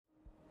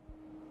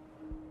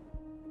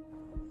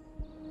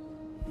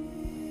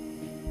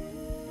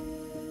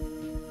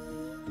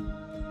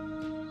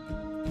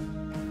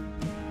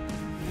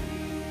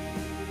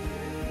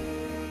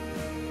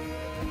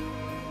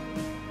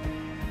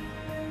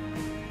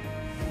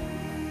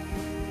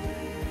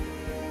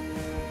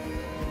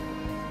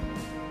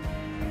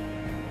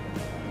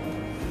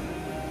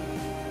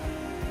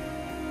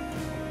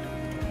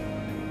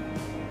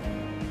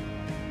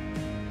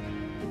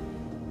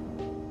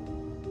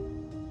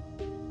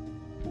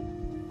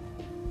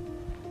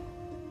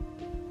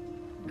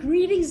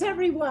Greetings,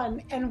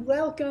 everyone, and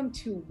welcome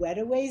to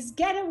Wetaways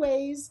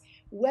Getaways,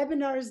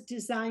 webinars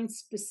designed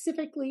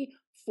specifically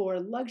for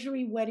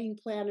luxury wedding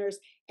planners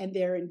and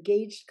their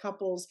engaged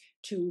couples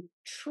to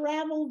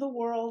travel the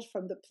world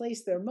from the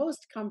place they're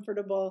most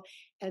comfortable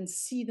and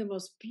see the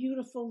most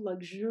beautiful,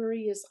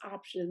 luxurious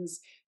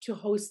options to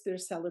host their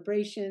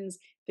celebrations,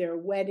 their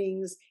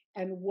weddings,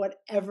 and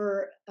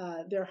whatever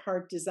their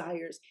heart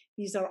desires.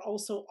 These are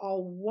also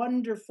all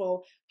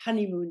wonderful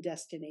honeymoon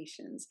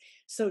destinations.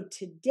 So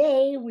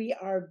today we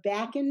are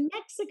back in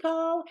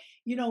Mexico.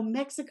 You know,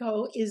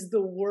 Mexico is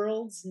the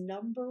world's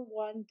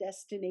 #1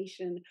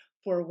 destination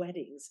for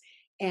weddings.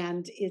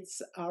 And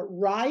its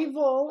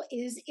rival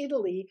is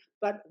Italy,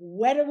 but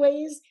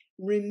Wetaways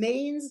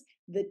remains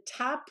the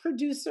top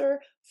producer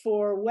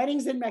for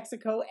weddings in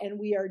Mexico. And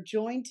we are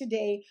joined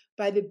today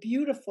by the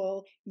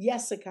beautiful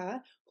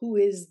Jessica, who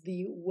is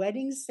the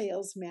wedding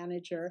sales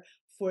manager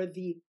for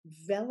the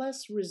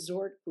Velas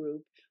Resort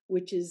Group,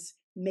 which is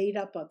made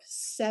up of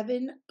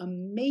 7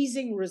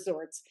 amazing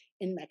resorts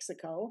in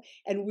Mexico.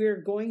 And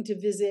we're going to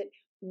visit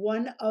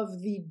one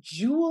of the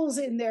jewels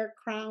in their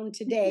crown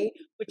today,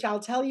 which I'll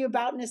tell you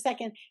about in a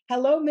second.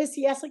 Hello, Miss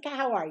Jessica.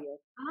 How are you?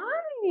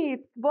 Hi.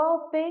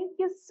 Well, thank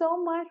you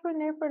so much,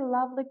 Renee, for the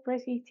lovely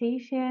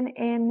presentation.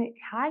 And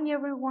hi,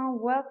 everyone.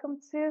 Welcome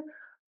to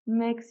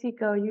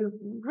Mexico. You're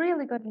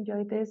really going to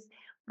enjoy this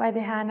by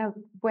the hand of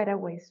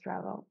Wetaways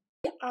Travel.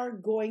 We are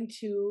going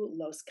to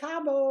Los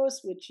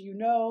Cabos, which you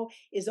know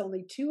is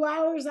only 2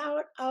 hours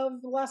out of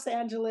Los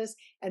Angeles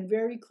and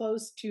very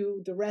close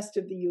to the rest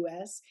of the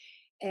US.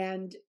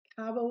 And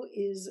Cabo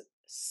is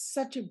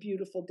such a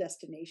beautiful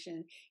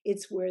destination.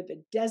 It's where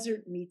the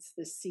desert meets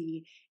the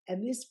sea.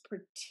 And this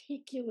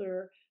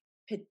particular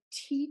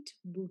petite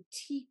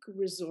boutique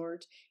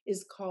resort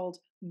is called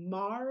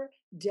Mar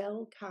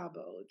del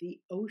Cabo, the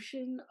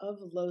ocean of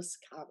Los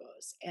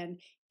Cabos. And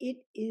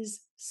it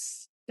is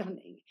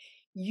stunning.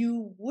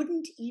 You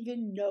wouldn't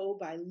even know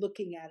by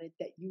looking at it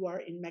that you are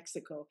in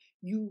Mexico.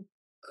 You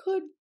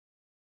could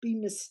be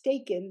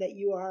mistaken that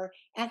you are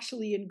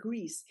actually in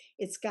Greece.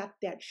 It's got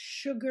that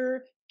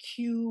sugar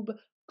cube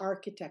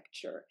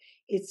architecture.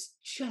 It's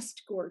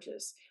just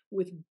gorgeous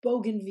with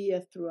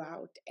bougainvillea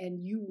throughout,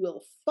 and you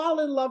will fall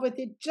in love with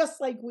it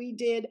just like we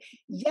did.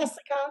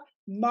 Jessica,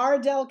 Mar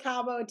del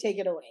Cabo, take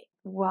it away.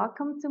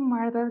 Welcome to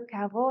Mar del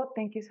Cabo.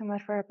 Thank you so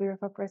much for a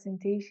beautiful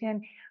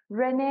presentation,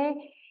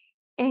 Renee.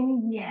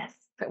 And yes,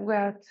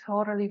 we're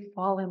totally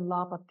fall in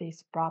love with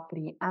this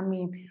property. I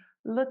mean,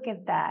 look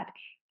at that.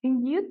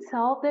 Can you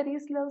tell that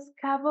is Los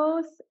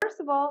Cabos?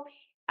 First of all,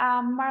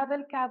 Mar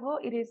del Cabo,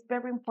 it is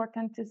very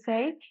important to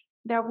say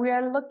that we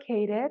are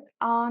located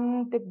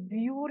on the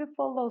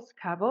beautiful Los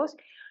Cabos.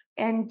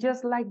 And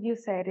just like you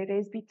said, it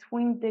is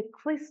between the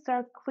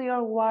crystal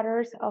clear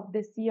waters of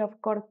the Sea of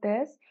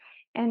Cortez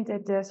and the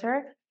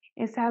desert.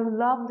 It's a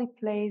lovely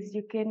place.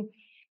 You can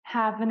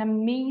have an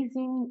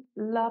amazing,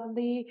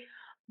 lovely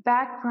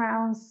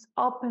backgrounds,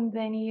 open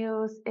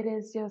venues. It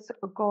is just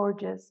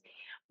gorgeous.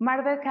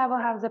 Mar del Cabo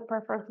has the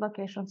perfect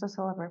location to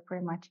celebrate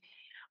pretty much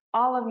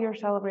all of your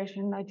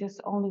celebration, not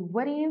just only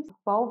weddings,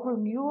 vow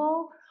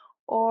renewal,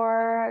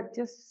 or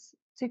just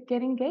to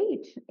get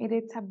engaged.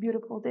 It's a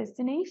beautiful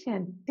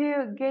destination.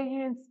 To get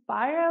you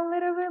inspired a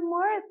little bit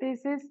more,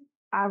 this is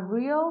a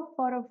real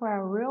photo for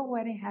a real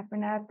wedding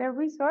happening at the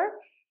resort.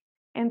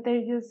 And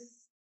they're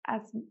just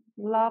as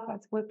love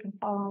as we can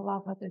fall in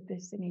love with the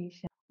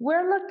destination.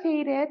 We're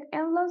located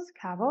in Los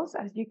Cabos,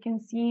 as you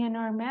can see in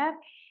our map.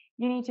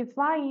 You need to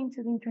fly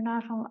into the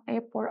International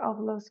Airport of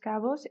Los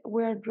Cabos.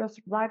 We're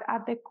just right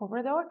at the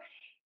corridor.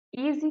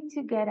 Easy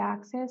to get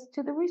access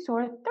to the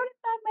resort, 35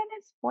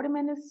 minutes, 40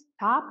 minutes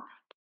top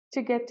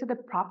to get to the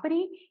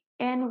property.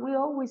 And we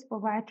always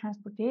provide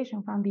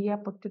transportation from the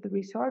airport to the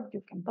resort.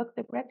 You can book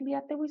directly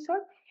at the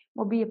resort.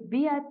 Will be a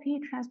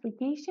VIP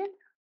transportation.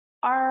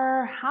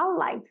 Our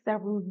highlights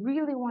that we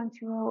really want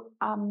to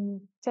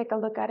take a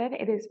look at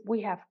it is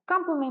we have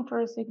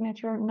complimentary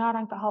signature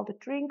non-alcoholic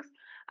drinks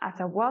as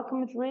a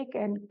welcome drink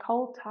and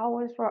cold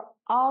towels for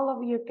all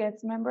of your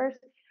guest members.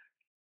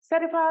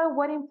 Certified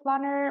wedding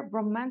planner,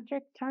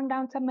 romantic turn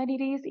down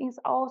amenities is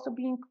also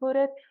be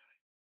included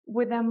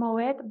with a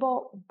Moet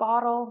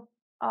bottle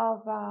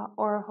of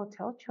or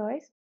hotel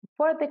choice.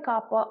 For the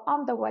couple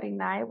on the wedding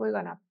night, we're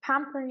gonna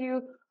pamper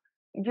you,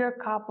 your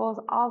couples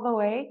all the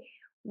way.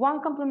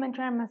 One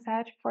complimentary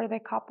massage for the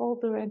couple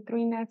during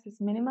 3 nights is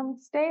minimum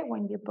stay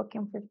when you're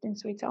booking 15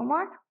 suites or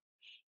more.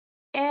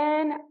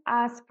 And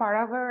as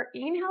part of our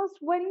in-house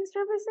wedding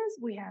services,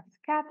 we have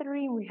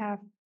catering, we have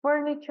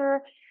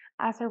furniture.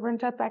 As a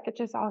rental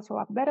package is also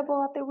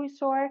available at the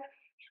resort.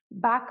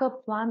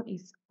 Backup plan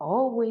is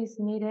always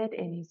needed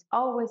and is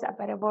always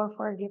available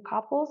for your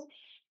couples.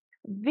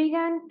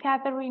 Vegan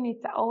catering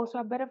is also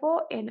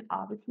available, and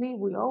obviously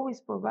we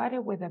always provide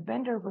it with a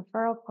vendor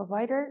referral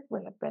provider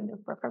with a vendor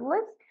preferred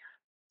list,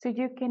 so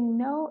you can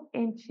know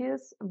and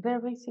choose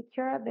very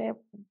secure that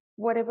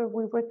whatever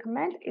we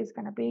recommend is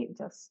going to be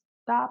just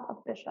top of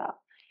the shelf.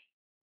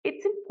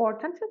 It's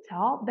important to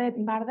tell that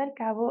Mar del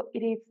Cabo,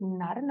 it is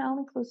not an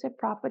all-inclusive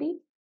property.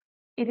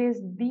 It is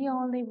the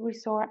only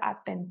resort at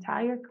the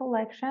entire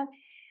collection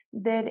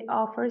that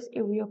offers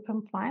a reopen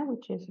plan,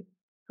 which is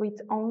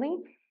suites only,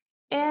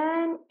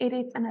 and it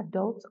is an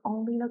adults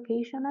only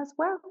location as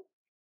well.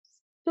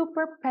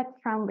 Super pet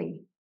friendly.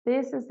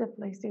 This is the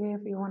place to be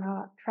if you want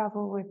to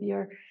travel with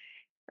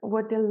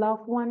the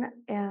loved one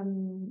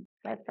and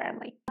pet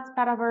friendly. As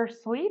part of our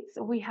suites,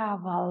 we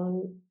have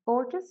a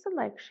gorgeous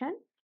selection.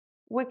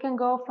 We can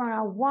go from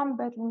a one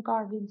bedroom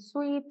garden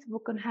suite. We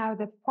can have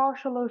the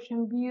partial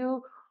ocean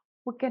view.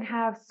 We can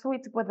have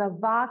suites with a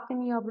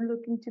balcony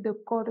overlooking to the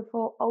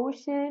beautiful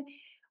ocean.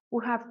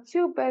 We have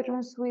two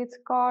bedroom suites,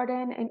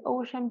 garden and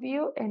ocean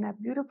view, and a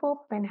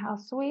beautiful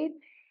penthouse suite.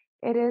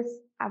 It is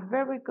a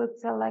very good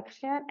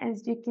selection.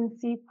 As you can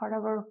see, part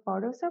of our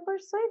photos of our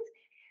suites,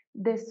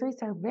 the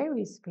suites are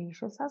very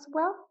spacious as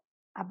well.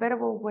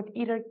 Available with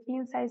either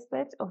king size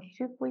beds or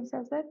two queen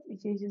size beds.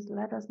 You just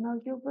let us know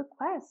your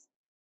request.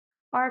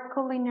 Our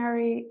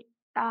culinary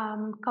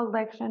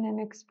collection and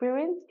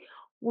experience,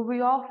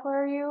 we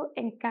offer you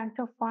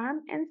Encanto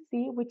Farm and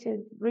Sea, which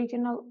is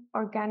regional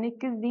organic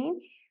cuisine.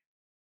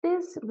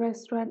 This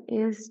restaurant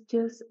is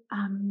just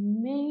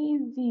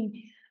amazing,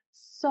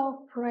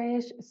 so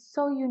fresh,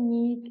 so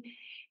unique.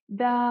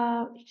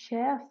 The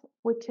chef,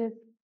 which is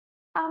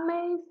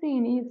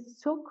amazing,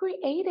 is so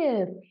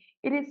creative.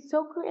 It is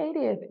so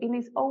creative and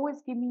it's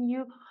always giving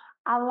you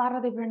a lot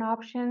of different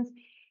options.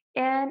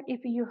 And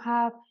if you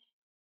have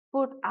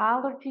food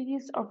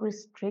allergies or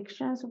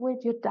restrictions with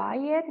your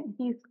diet,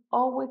 he's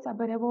always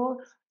available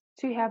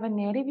to have an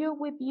interview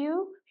with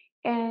you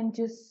and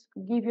just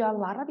give you a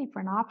lot of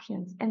different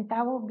options. And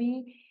that will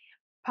be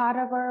part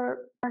of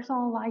our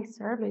personalized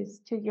service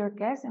to your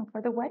guests and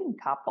for the wedding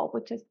couple,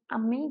 which is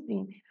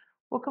amazing.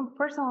 We can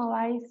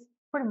personalize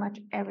pretty much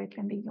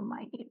everything that you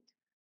might need.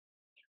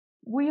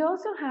 We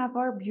also have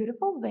our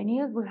beautiful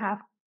venues. We have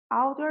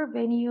outdoor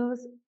venues,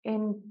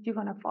 and you're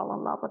gonna fall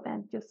in love with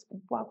them. Just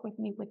walk with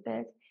me with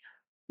this.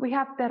 We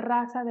have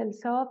Terraza del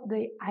Sol.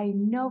 I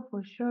know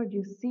for sure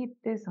you see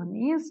this on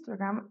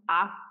Instagram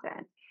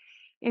often.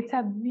 It's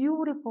a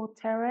beautiful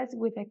terrace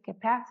with a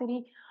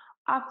capacity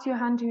up to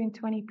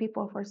 120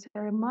 people for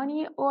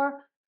ceremony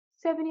or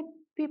 70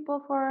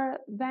 people for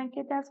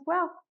banquet as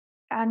well.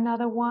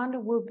 Another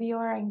one will be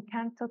our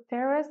Encanto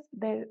Terrace.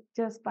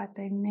 Just by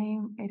the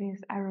name, it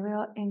is a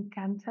real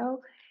Encanto.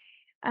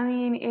 I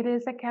mean, it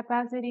is a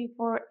capacity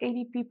for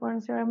 80 people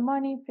in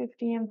ceremony,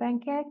 50 in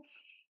banquet,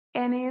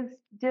 and it's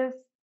just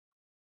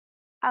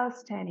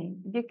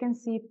outstanding. You can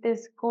see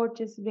this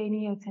gorgeous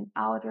venue. It's an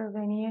outdoor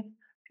venue,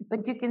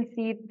 but you can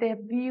see the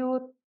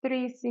view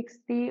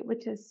 360,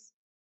 which is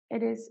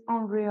it is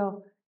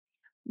unreal.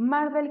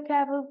 Mar del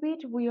Cabo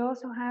Beach, we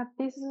also have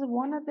this is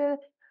one of the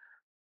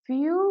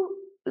few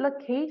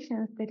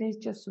locations that is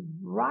just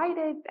right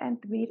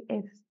at the beach.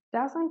 It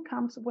doesn't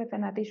comes with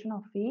an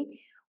additional fee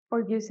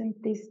for using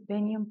this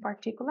venue in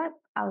particular.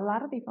 A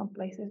lot of different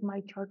places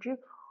might charge you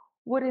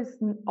what is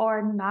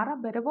or not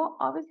available.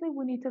 Obviously,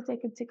 we need to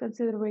take into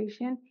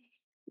consideration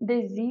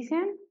the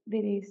season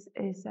that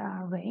is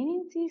a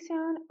raining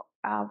season.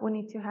 We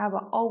need to have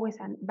always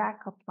a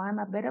backup plan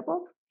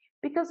available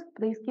because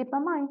please keep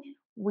in mind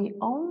we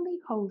only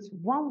host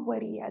one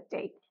wedding a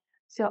day,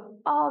 so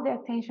all the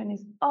attention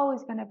is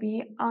always going to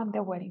be on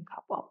the wedding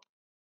couple.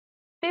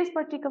 This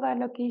particular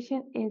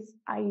location is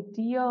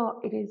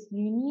ideal. It is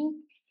unique.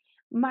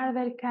 Mar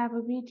del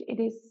Cabo Beach, it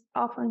is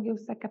offering you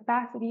a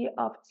capacity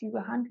of to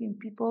 100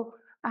 people,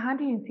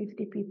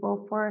 150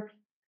 people for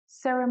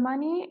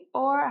ceremony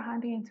or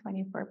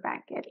 120 for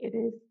banquet. It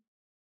is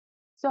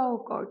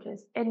so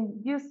gorgeous, and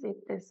you see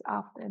this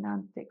often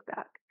on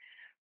TikTok.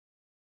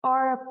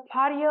 Or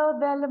Patio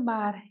del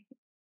Mar.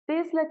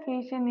 This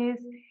location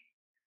is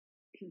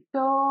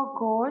so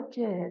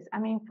gorgeous. I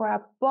mean, for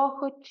a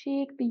boho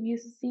chic that you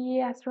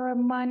see a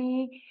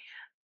ceremony,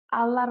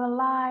 a lot of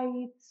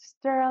lights,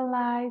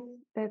 sterilites,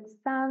 the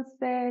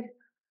sunset.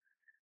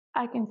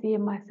 I can see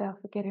myself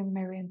getting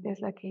married in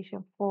this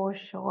location for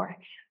sure.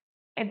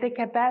 If the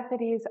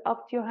capacity is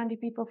up to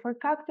 100 people for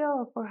cocktail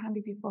or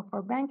 400 people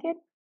for banquet,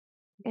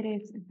 it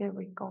is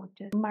very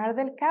gorgeous. Mar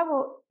del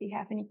Cabo, if you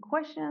have any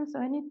questions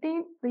or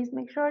anything, please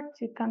make sure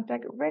to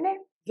contact Rene.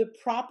 The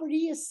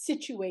property is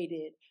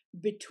situated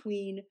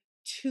between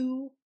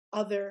two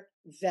other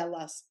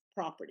Velas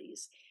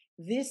properties.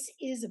 This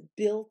is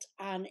built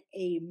on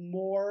a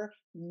more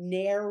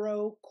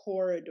narrow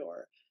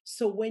corridor.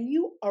 So when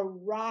you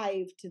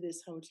arrive to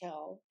this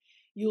hotel,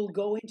 you'll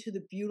go into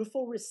the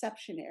beautiful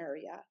reception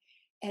area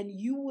and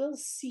you will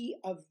see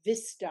a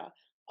vista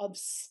of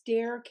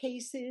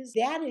staircases.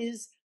 That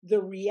is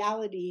the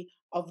reality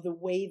of the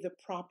way the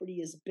property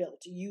is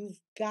built. You've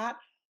got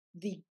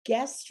the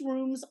guest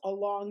rooms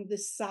along the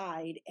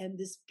side and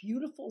this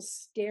beautiful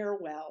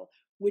stairwell,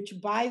 which,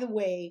 by the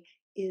way,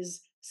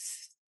 is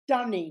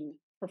stunning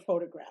for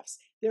photographs.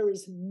 There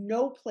is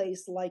no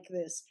place like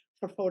this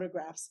for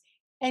photographs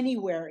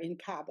anywhere in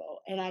Cabo.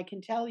 And I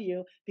can tell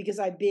you because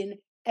I've been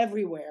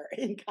everywhere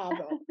in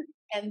Cabo.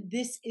 And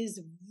this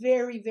is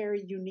very,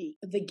 very unique.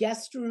 The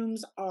guest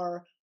rooms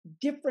are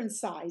different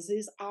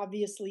sizes.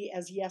 Obviously,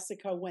 as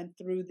Jessica went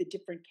through the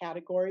different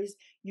categories,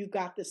 you've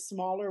got the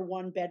smaller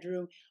one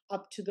bedroom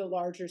up to the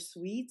larger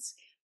suites.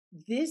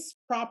 This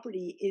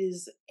property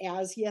is,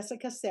 as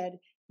Jessica said,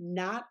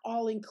 not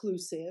all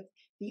inclusive.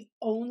 The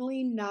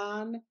only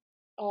non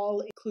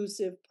all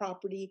inclusive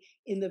property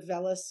in the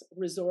Velas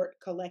Resort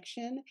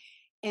collection.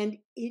 And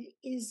it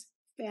is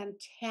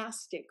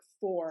fantastic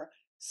for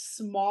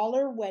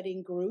smaller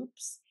wedding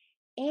groups.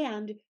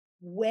 And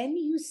when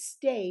you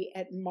stay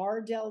at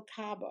Mar del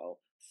Cabo,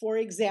 for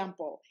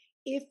example,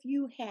 if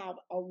you have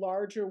a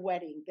larger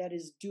wedding that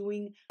is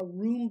doing a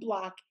room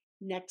block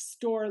next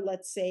door,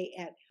 let's say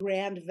at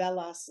Grand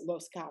Velas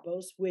Los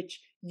Cabos,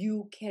 which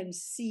you can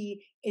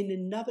see in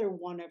another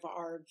one of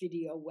our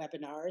video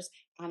webinars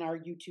on our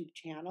YouTube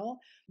channel,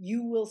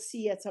 you will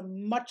see it's a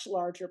much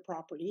larger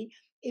property.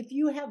 If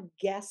you have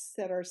guests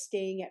that are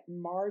staying at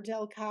Mar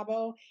del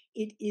Cabo,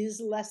 it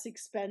is less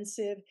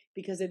expensive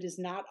because it is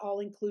not all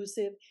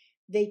inclusive.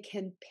 They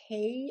can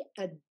pay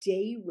a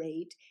day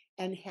rate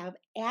and have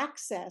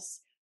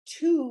access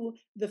to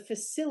the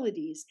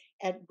facilities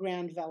at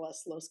Grand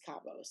Velas Los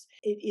Cabos.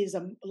 It is,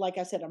 like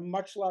I said, a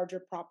much larger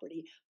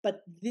property,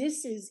 but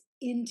this is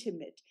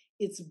intimate.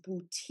 It's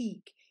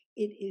boutique.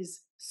 It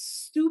is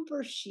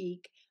super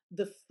chic.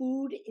 The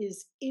food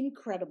is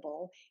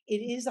incredible. It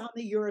is on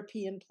the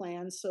European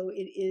plan, so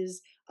it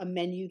is a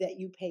menu that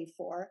you pay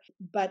for.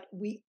 But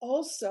we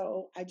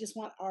also, I just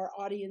want our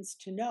audience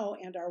to know,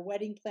 and our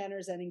wedding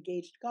planners and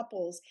engaged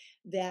couples,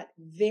 that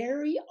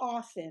very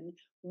often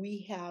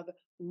we have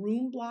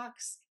room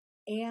blocks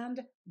and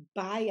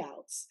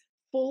buyouts,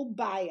 full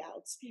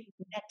buyouts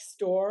next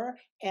door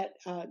at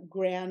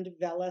Grand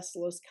Velas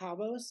Los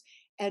Cabos.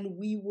 And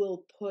we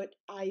will put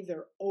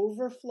either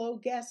overflow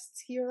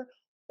guests here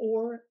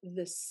or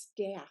the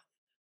staff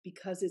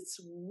because it's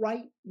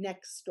right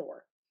next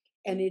door.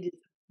 And it is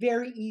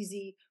very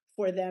easy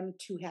for them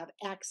to have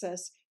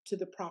access to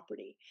the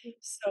property.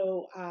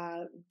 So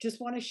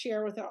just want to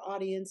share with our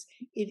audience,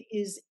 it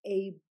is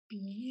a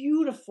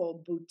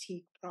beautiful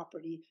boutique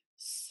property,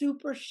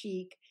 super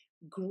chic,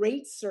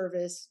 great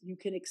service. You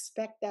can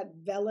expect that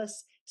Velas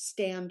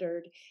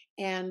standard.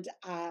 And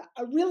I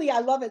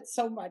love it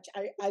so much.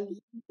 I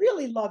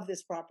really love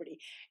this property.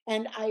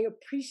 And I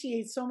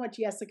appreciate so much,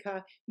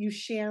 Jessica, you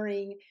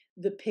sharing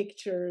the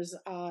pictures.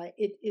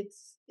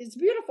 It's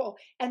beautiful.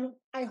 And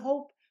I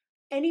hope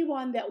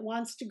anyone that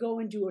wants to go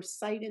and do a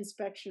site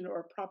inspection or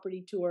a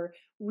property tour,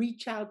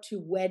 reach out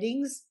to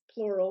weddings,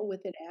 plural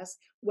with an S,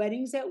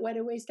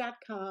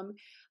 weddings@wedaways.com,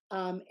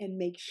 and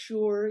make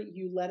sure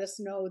you let us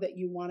know that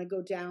you want to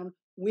go down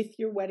with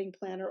your wedding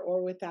planner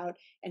or without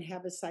and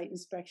have a site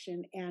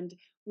inspection. And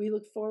we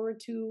look forward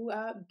to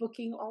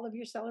booking all of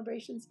your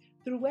celebrations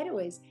through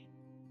Wedaways.